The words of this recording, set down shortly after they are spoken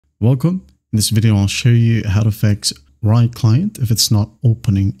Welcome. In this video, I'll show you how to fix Riot Client if it's not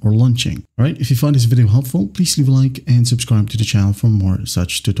opening or launching. All right, if you find this video helpful, please leave a like and subscribe to the channel for more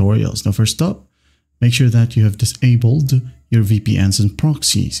such tutorials. Now, first up, make sure that you have disabled your VPNs and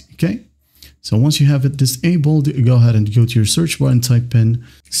proxies, okay? So once you have it disabled, go ahead and go to your search bar and type in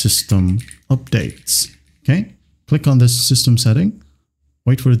system updates, okay? Click on this system setting,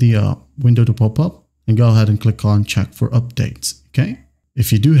 wait for the window to pop up, and go ahead and click on check for updates, okay?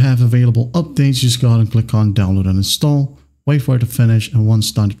 If you do have available updates, just go ahead and click on download and install, wait for it to finish, and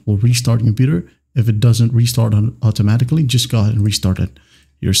once done, it will restart your computer. If it doesn't restart automatically, just go ahead and restart it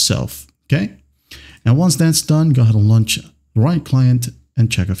yourself, okay? And once that's done, go ahead and launch Riot Client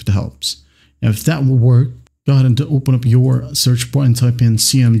and check if it helps. Now, if that will work, go ahead and open up your search bar and type in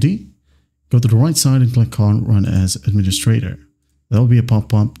CMD. Go to the right side and click on Run as Administrator. There'll be a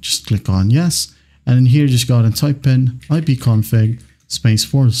pop-up, just click on Yes. And in here, just go ahead and type in ipconfig space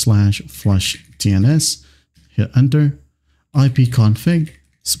 /flush DNS, hit enter, ipconfig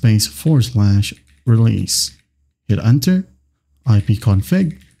space /release, hit enter,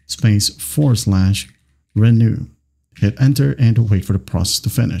 ipconfig space /renew, hit enter and wait for the process to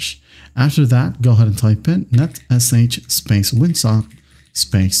finish. After that, go ahead and type in netsh space winsock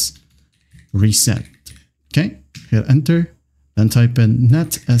space reset, okay, hit enter, then type in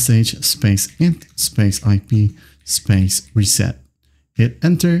netsh space int space ip space reset. Hit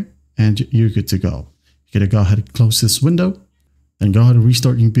enter and you're good to go. You're gonna go ahead and close this window, then go ahead and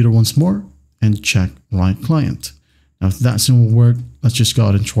restart your computer once more and check Riot Client. Now, if that still will work, let's just go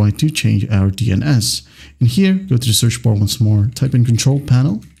ahead and try to change our DNS. In here, go to the search bar once more, type in control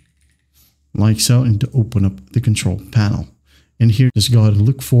panel, like so, and to open up the control panel. In here, just go ahead and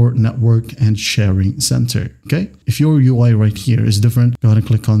look for network and sharing center, okay? If your UI right here is different, go ahead and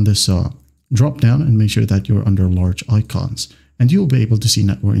click on this drop down and make sure that you're under large icons, and you'll be able to see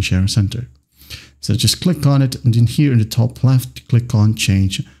network and sharing center. So just click on it, and in here in the top left, click on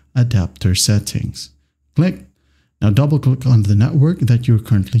change adapter settings. Click. Now double click on the network that you're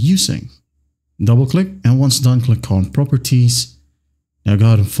currently using. Double click, and once done, click on properties. Now go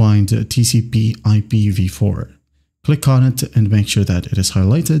ahead and find TCP IPv4. Click on it and make sure that it is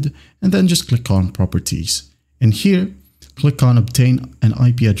highlighted, and then just click on properties. In here, click on obtain an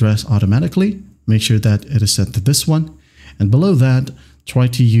IP address automatically. Make sure that it is set to this one. And below that, try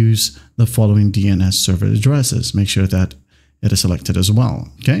to use the following DNS server addresses. Make sure that it is selected as well,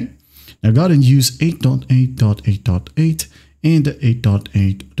 okay? Now go ahead and use 8.8.8.8 and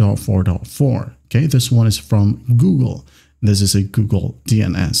 8.8.4.4, okay? This one is from Google. This is a Google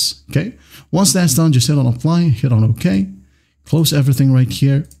DNS, okay? Once that's done, just hit on apply, hit on OK, close everything right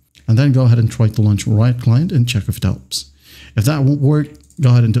here, and then go ahead and try to launch Riot Client and check if it helps. If that won't work, go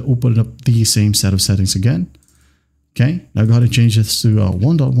ahead and open up the same set of settings again. Okay, now go ahead and change this to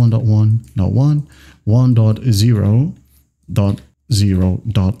 1.1.1.1,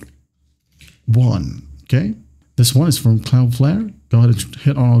 1.0.0.1. Okay, this one is from Cloudflare. Go ahead and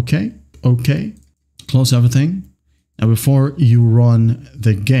hit on OK. OK, close everything. Now, before you run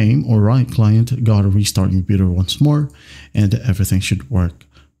the game or Riot Client, go ahead and restart your computer once more, and everything should work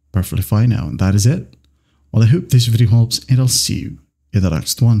perfectly fine now. And that is it. Well, I hope this video helps, and I'll see you in the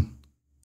next one.